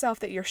telling yourself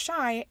that you're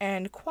shy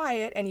and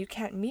quiet and you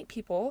can't meet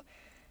people,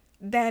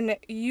 then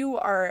you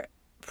are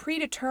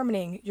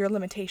predetermining your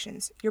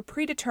limitations. You're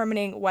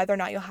predetermining whether or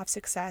not you'll have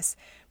success,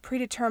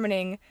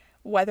 predetermining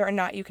whether or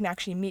not you can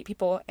actually meet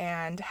people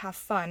and have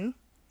fun.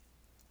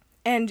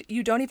 And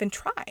you don't even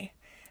try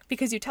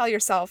because you tell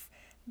yourself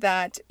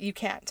that you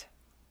can't.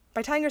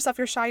 By telling yourself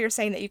you're shy, you're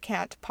saying that you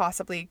can't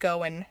possibly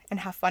go and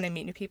have fun and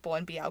meet new people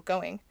and be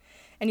outgoing.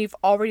 And you've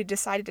already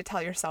decided to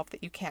tell yourself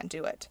that you can't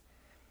do it.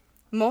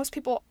 Most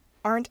people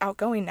aren't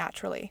outgoing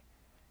naturally.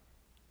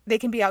 They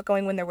can be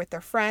outgoing when they're with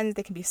their friends.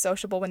 They can be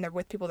sociable when they're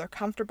with people they're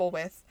comfortable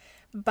with.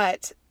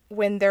 But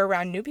when they're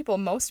around new people,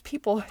 most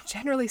people,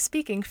 generally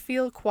speaking,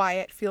 feel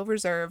quiet, feel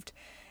reserved,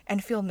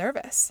 and feel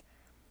nervous.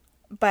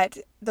 But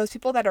those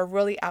people that are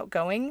really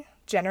outgoing,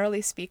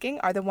 generally speaking,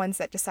 are the ones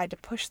that decide to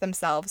push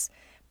themselves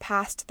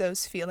past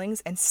those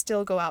feelings and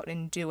still go out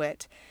and do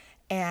it.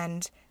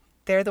 And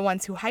they're the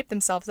ones who hype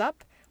themselves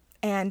up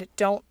and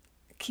don't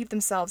keep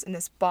themselves in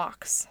this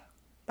box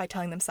by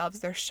telling themselves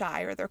they're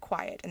shy or they're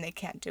quiet and they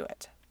can't do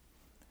it.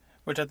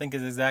 Which I think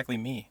is exactly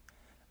me.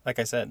 Like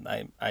I said,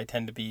 I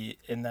tend to be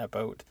in that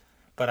boat,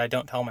 but I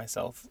don't tell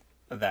myself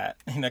that.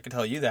 And I can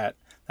tell you that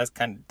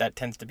that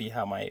tends to be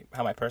how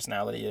my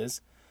personality is.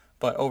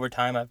 But over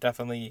time, I've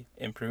definitely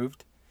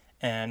improved,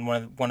 and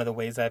one of the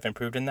ways I've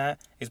improved in that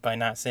is by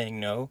not saying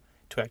no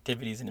to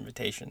activities and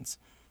invitations.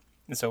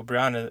 And so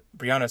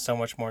Brianna's so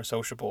much more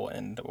sociable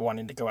and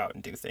wanting to go out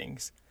and do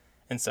things,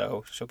 and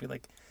so she'll be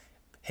like,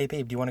 "Hey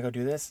babe, do you want to go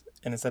do this?"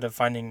 And instead of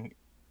finding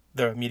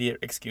the immediate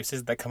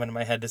excuses that come into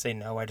my head to say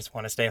no, I just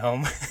want to stay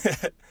home.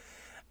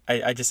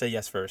 I just say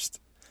yes first.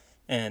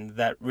 And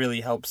that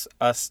really helps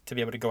us to be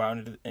able to go out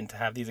and to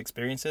have these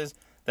experiences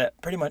that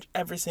pretty much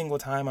every single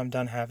time I'm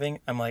done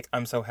having, I'm like,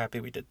 I'm so happy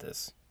we did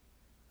this.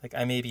 Like,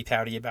 I may be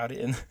pouty about it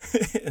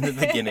in the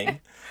beginning,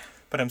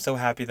 but I'm so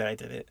happy that I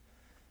did it.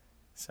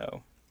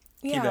 So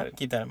keep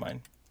that in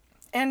mind.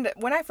 And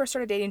when I first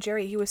started dating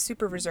Jerry, he was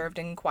super reserved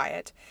and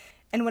quiet.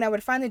 And when I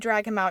would finally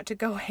drag him out to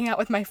go hang out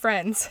with my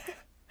friends,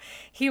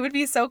 he would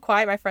be so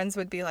quiet. My friends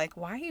would be like,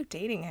 why are you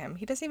dating him?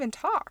 He doesn't even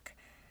talk.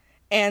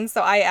 And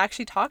so I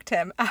actually talked to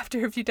him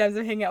after a few times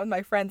of hanging out with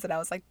my friends. And I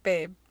was like,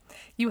 babe,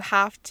 you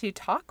have to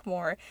talk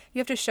more. You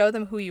have to show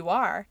them who you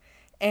are.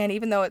 And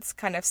even though it's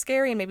kind of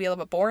scary and maybe a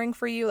little bit boring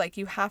for you, like,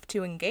 you have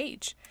to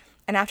engage.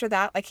 And after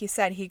that, like he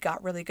said, he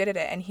got really good at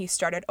it. And he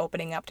started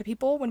opening up to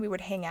people when we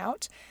would hang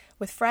out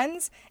with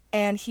friends.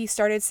 And he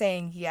started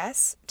saying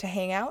yes to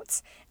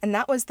hangouts. And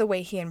that was the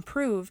way he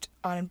improved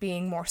on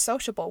being more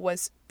sociable,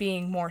 was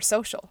being more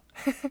social.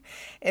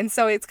 And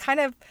so it's kind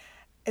of,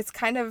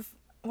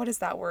 what is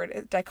that word?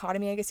 A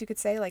dichotomy, I guess you could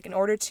say. Like, in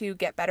order to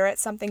get better at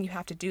something, you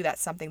have to do that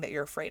something that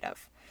you're afraid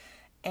of.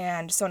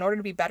 And so in order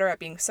to be better at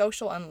being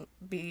social and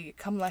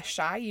become less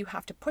shy, you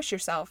have to push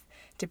yourself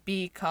to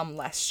become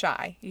less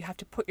shy. You have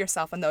to put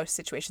yourself in those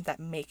situations that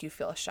make you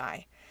feel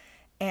shy.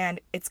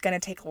 And it's going to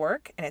take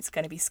work and it's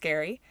going to be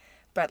scary.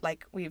 But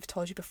like we've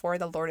told you before,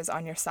 the Lord is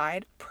on your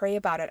side. Pray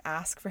about it.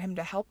 Ask for Him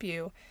to help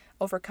you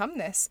overcome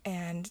this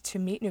and to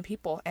meet new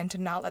people and to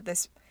not let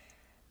this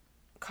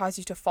cause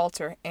you to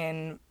falter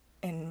in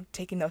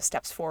taking those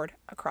steps forward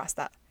across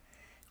that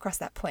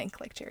plank,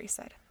 like Jerry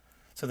said.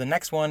 So the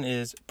next one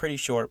is pretty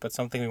short, but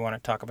something we want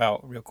to talk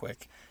about real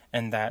quick,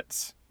 and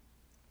that's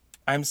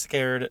I'm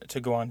scared to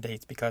go on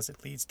dates because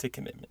it leads to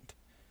commitment.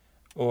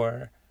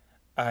 Or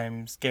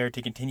I'm scared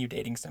to continue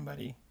dating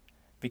somebody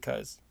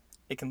because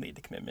it can lead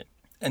to commitment.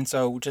 And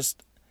so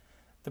just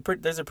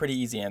there's a pretty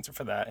easy answer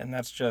for that, and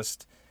that's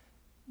just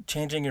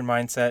changing your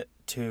mindset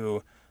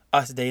to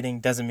us dating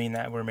doesn't mean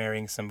that we're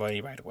marrying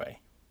somebody right away.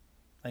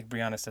 Like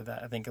Brianna said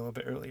that, I think, a little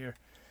bit earlier,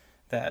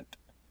 that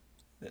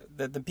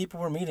the people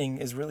we're meeting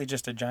is really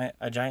just a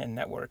giant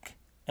network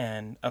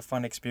and a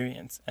fun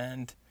experience.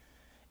 And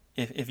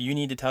if you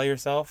need to tell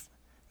yourself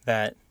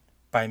that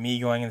by me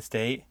going on this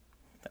date,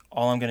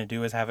 all I'm going to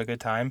do is have a good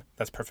time,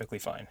 that's perfectly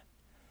fine.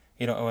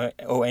 You don't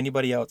owe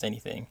anybody else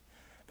anything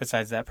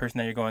besides that person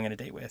that you're going on a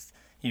date with.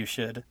 You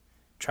should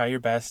try your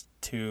best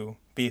to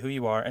be who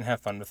you are and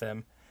have fun with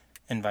them,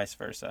 and vice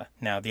versa.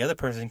 Now, the other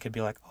person could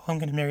be like, oh, I'm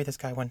going to marry this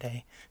guy one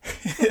day.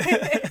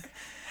 I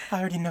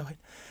already know it.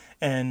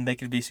 And they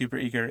could be super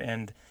eager,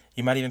 and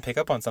you might even pick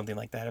up on something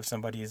like that if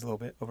somebody is a little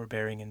bit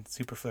overbearing and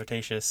super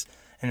flirtatious,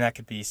 and that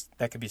could be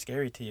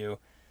scary to you.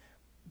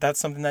 That's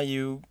something that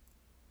you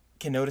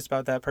can notice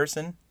about that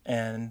person,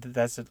 and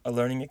that's a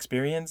learning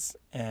experience,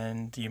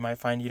 and you might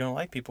find you don't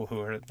like people who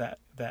are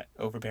that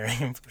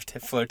overbearing and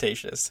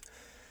flirtatious.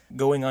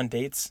 Going on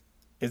dates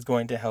is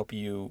going to help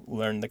you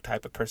learn the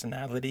type of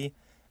personality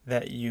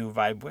that you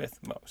vibe with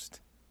most,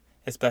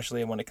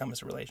 especially when it comes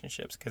to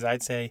relationships. Because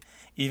I'd say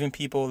even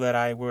people that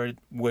I would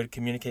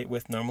communicate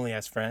with normally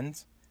as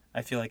friends,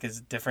 I feel like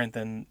is different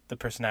than the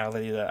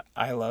personality that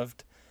I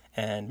loved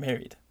and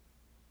married,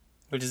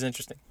 which is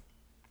interesting.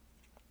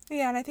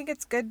 Yeah, and I think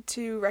it's good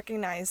to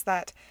recognize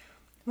that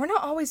we're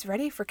not always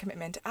ready for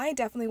commitment. I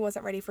definitely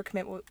wasn't ready for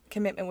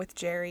commitment with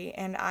Jerry,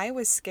 and I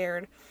was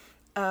scared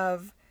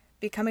of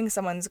becoming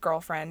someone's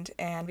girlfriend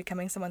and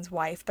becoming someone's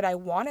wife, but I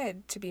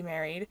wanted to be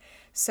married.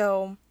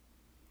 So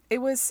it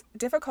was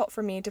difficult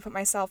for me to put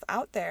myself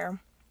out there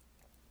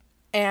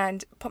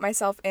and put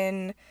myself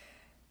in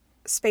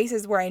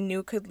spaces where I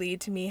knew could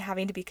lead to me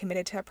having to be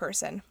committed to a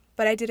person.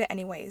 But I did it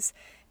anyways.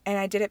 And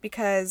I did it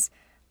because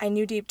I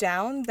knew deep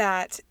down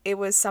that it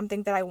was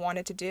something that I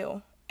wanted to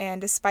do.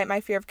 And despite my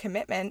fear of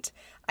commitment,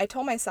 I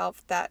told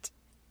myself that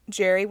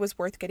Jerry was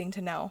worth getting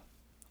to know,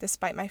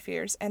 despite my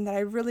fears, and that I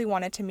really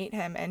wanted to meet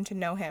him and to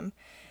know him.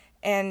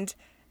 And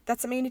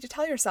that's something you need to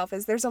tell yourself,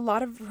 is there's a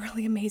lot of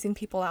really amazing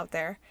people out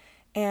there,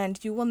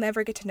 and you will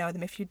never get to know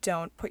them if you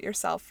don't put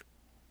yourself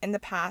in the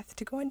path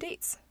to go on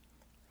dates.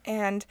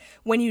 And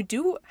when you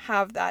do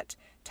have that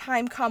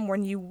time come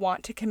when you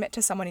want to commit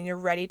to someone and you're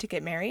ready to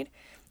get married,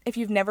 if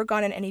you've never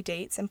gone on any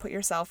dates and put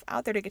yourself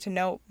out there to get to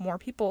know more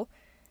people,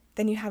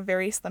 then you have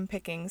very slim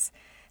pickings,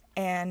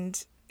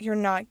 and you're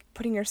not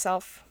putting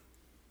yourself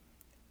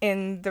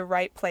in the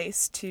right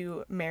place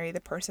to marry the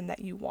person that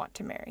you want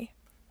to marry.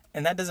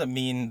 And that doesn't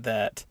mean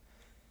that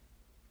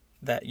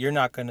you're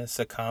not going to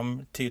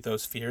succumb to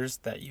those fears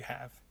that you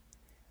have.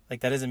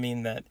 Like, that doesn't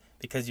mean that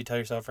because you tell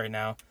yourself right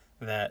now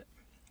that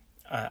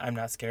I'm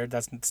not scared,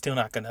 that's still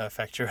not going to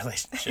affect your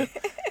relationship.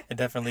 It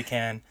definitely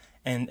can,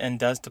 and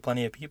does to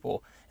plenty of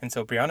people. And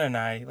so Brianna and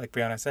I, like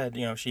Brianna said,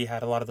 she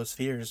had a lot of those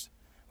fears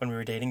when we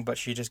were dating, but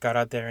she just got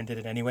out there and did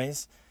it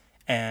anyways.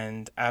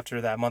 And after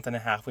that month and a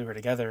half we were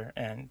together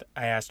and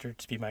I asked her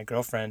to be my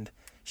girlfriend,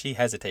 she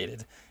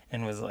hesitated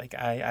and was like,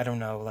 I don't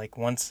know, like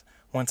once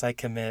I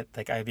commit,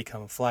 like I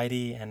become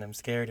flighty and I'm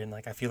scared and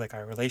like I feel like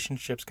our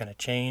relationship's going to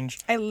change.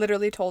 I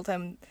literally told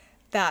him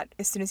that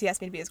as soon as he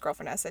asked me to be his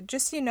girlfriend. I said,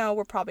 just so you know,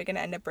 we're probably going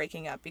to end up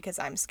breaking up because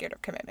I'm scared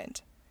of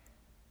commitment.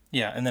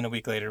 Yeah, and then a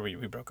week later we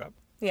broke up.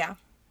 Yeah,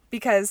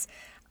 because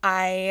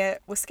I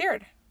was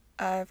scared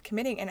of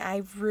committing, and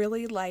I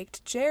really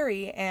liked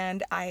Jerry,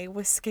 and I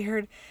was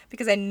scared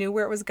because I knew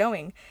where it was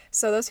going.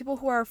 So those people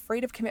who are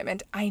afraid of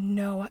commitment, I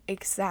know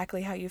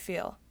exactly how you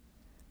feel.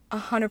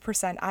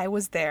 100%. I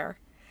was there.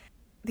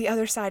 The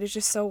other side is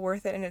just so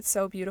worth it, and it's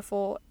so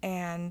beautiful,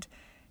 and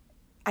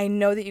I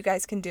know that you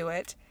guys can do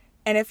it.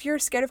 And if you're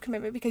scared of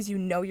commitment because you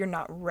know you're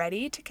not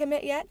ready to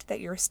commit yet,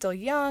 that you're still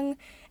young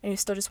and you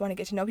still just want to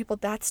get to know people,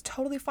 that's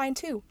totally fine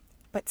too.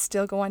 But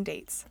still go on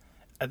dates.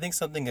 I think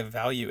something of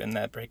value in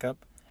that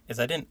breakup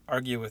is I didn't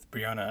argue with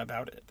Brianna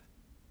about it.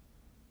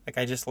 Like,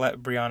 I just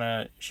let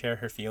Brianna share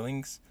her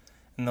feelings,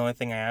 and the only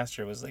thing I asked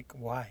her was like,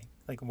 why?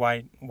 Like,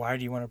 why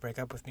do you want to break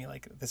up with me?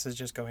 Like, this is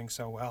just going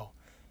so well,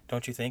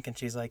 don't you think? And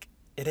she's like,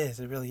 it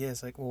really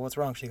is. Like, well, what's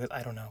wrong? She goes,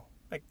 I don't know.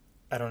 Like,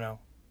 I don't know.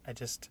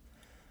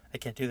 I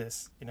can't do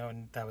this,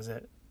 and that was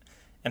it.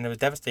 And it was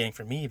devastating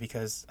for me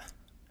because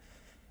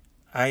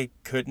I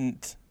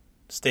couldn't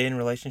stay in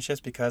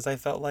relationships because I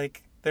felt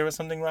like there was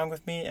something wrong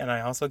with me, and I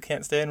also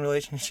can't stay in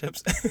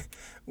relationships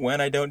when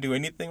I don't do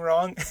anything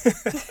wrong.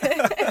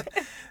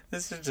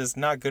 This is just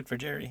not good for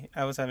Jerry.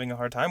 I was having a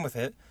hard time with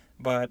it,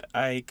 but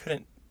I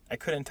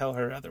couldn't tell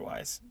her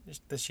otherwise.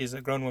 That she's a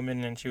grown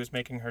woman and she was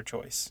making her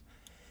choice.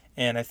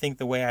 And I think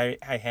the way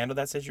I handled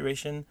that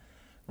situation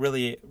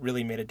really,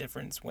 really made a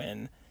difference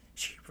when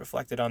she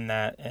reflected on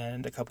that,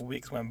 and a couple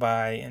weeks went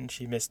by and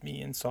she missed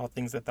me and saw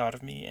things that thought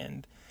of me,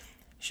 and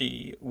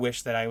she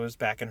wished that I was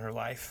back in her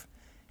life.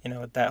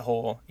 That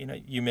whole,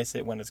 you miss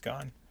it when it's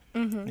gone.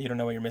 Mm-hmm. You don't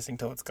know what you're missing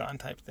till it's gone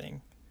type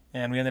thing.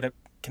 And we ended up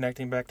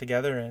connecting back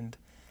together and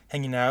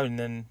hanging out and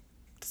then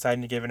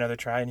deciding to give it another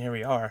try, and here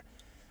we are.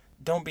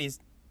 Don't be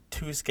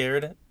too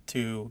scared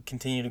to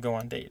continue to go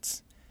on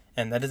dates.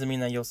 And that doesn't mean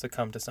that you'll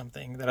succumb to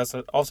something.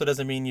 That also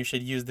doesn't mean you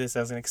should use this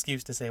as an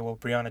excuse to say, well,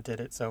 Brianna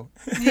did it, so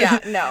yeah,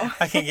 no.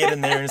 I can get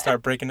in there and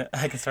start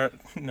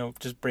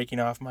just breaking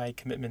off my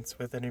commitments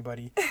with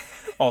anybody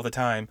all the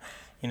time.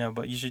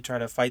 But you should try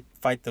to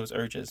fight those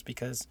urges,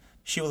 because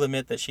she will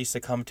admit that she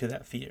succumbed to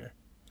that fear.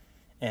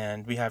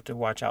 And we have to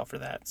watch out for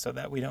that so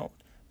that we don't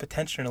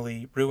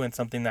potentially ruin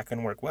something that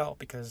can work well,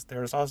 because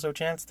there's also a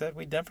chance that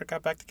we never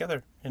got back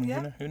together. And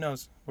who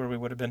knows where we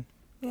would have been.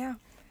 Yeah.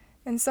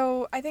 And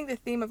so I think the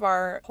theme of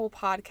our whole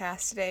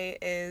podcast today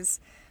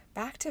is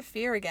back to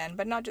fear again,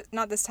 but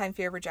not this time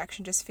fear of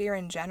rejection, just fear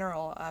in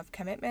general of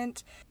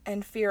commitment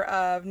and fear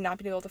of not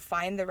being able to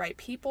find the right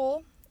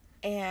people,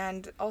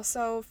 and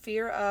also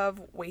fear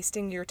of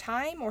wasting your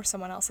time or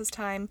someone else's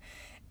time.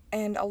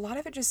 And a lot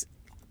of it just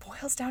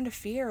boils down to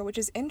fear, which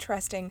is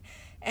interesting.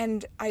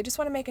 And I just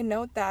want to make a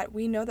note that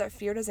we know that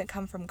fear doesn't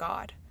come from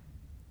God.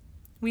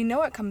 We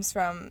know it comes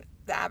from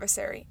the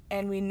adversary,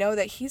 and we know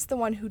that he's the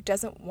one who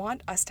doesn't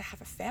want us to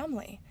have a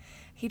family.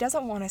 He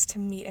doesn't want us to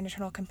meet an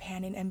eternal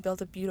companion and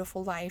build a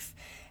beautiful life,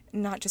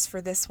 not just for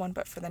this one,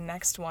 but for the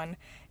next one.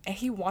 And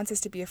he wants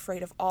us to be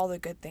afraid of all the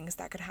good things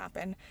that could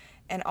happen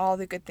and all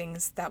the good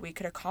things that we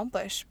could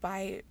accomplish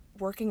by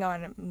working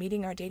on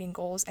meeting our dating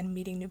goals and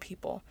meeting new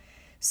people.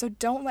 So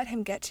don't let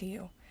him get to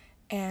you,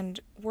 and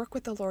work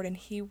with the Lord, and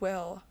he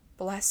will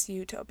bless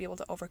you to be able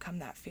to overcome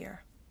that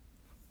fear.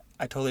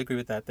 I totally agree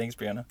with that. Thanks,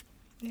 Brianna.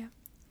 Yeah.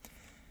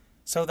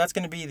 So that's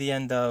going to be the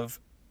end of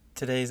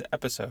today's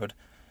episode.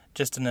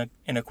 Just in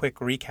a quick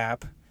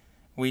recap,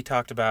 we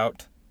talked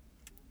about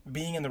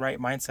being in the right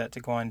mindset to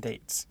go on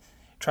dates.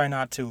 Try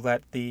not to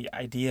let the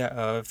idea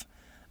of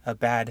a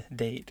bad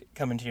date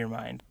come into your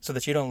mind, so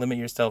that you don't limit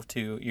yourself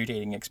to your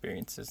dating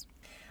experiences.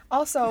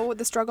 Also,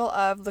 the struggle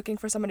of looking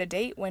for someone to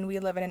date when we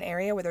live in an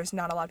area where there's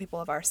not a lot of people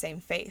of our same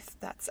faith.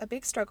 That's a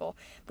big struggle.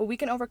 But we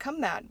can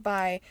overcome that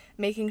by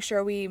making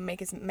sure we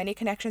make as many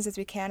connections as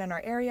we can in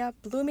our area,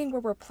 blooming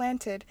where we're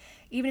planted,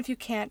 even if you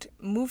can't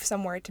move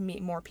somewhere to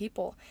meet more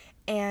people,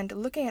 and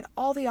looking at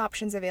all the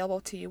options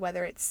available to you,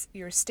 whether it's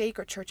your stake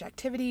or church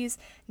activities,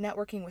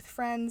 networking with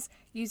friends,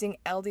 using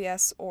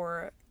LDS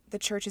or the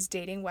church's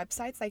dating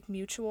websites like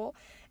Mutual,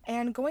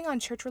 and going on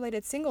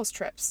church-related singles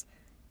trips,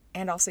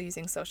 and also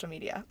using social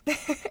media.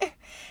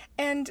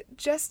 And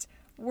just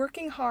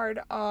working hard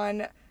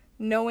on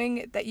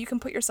knowing that you can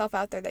put yourself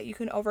out there, that you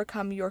can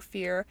overcome your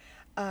fear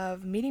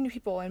of meeting new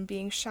people and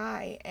being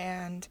shy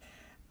and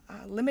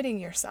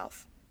limiting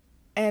yourself.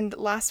 And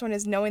last one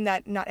is knowing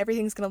that not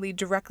everything's going to lead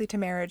directly to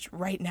marriage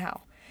right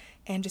now,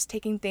 and just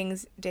taking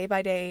things day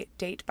by day,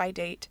 date by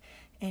date,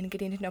 and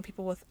getting to know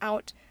people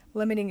without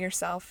limiting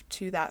yourself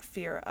to that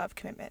fear of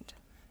commitment.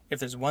 If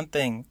there's one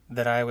thing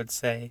that I would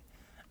say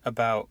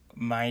about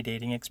my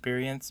dating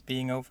experience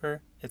being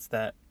over, it's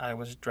that I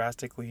was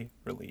drastically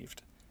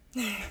relieved.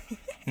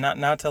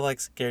 not to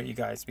scare you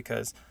guys,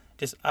 because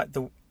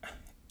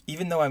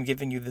even though I'm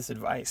giving you this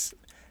advice,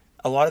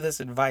 a lot of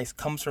this advice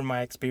comes from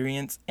my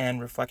experience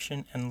and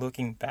reflection and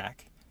looking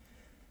back.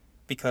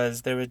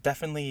 Because there was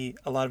definitely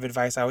a lot of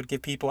advice I would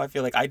give people I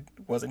feel like I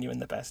wasn't even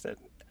the best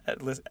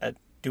at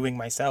doing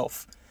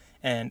myself.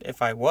 And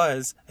if I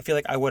was, I feel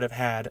like I would have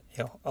had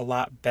a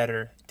lot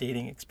better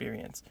dating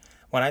experience.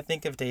 When I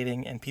think of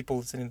dating and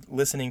people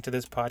listening to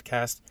this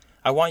podcast,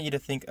 I want you to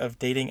think of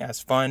dating as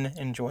fun,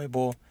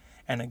 enjoyable,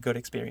 and a good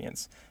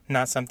experience.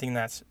 Not something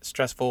that's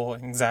stressful,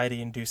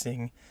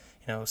 anxiety-inducing,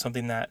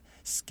 something that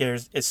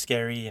is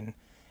scary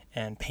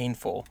and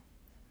painful,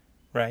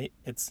 right?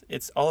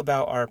 It's all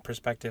about our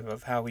perspective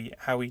of how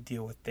we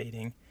deal with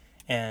dating.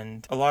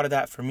 And a lot of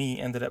that for me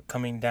ended up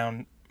coming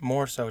down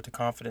more so to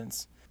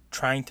confidence,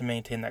 trying to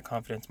maintain that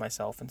confidence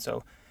myself. And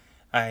so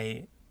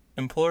I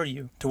implore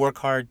you to work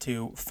hard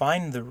to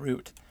find the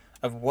root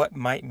of what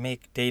might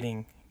make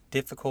dating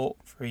difficult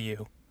for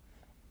you,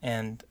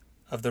 and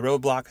of the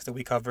roadblocks that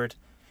we covered,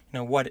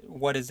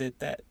 what is it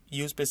that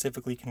you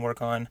specifically can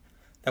work on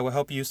that will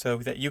help you so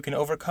that you can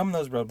overcome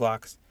those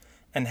roadblocks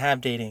and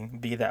have dating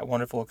be that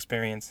wonderful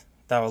experience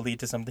that will lead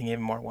to something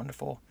even more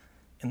wonderful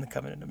in the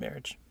covenant of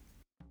marriage.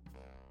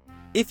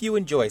 If you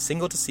enjoy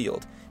Single to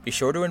Sealed, be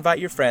sure to invite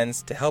your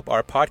friends to help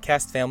our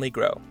podcast family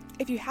grow.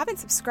 If you haven't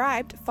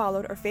subscribed,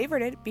 followed, or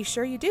favorited, be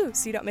sure you do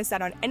so you don't miss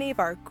out on any of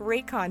our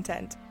great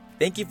content.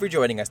 Thank you for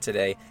joining us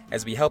today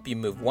as we help you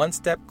move one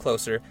step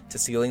closer to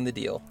sealing the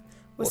deal.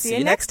 We'll see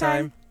you next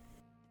time.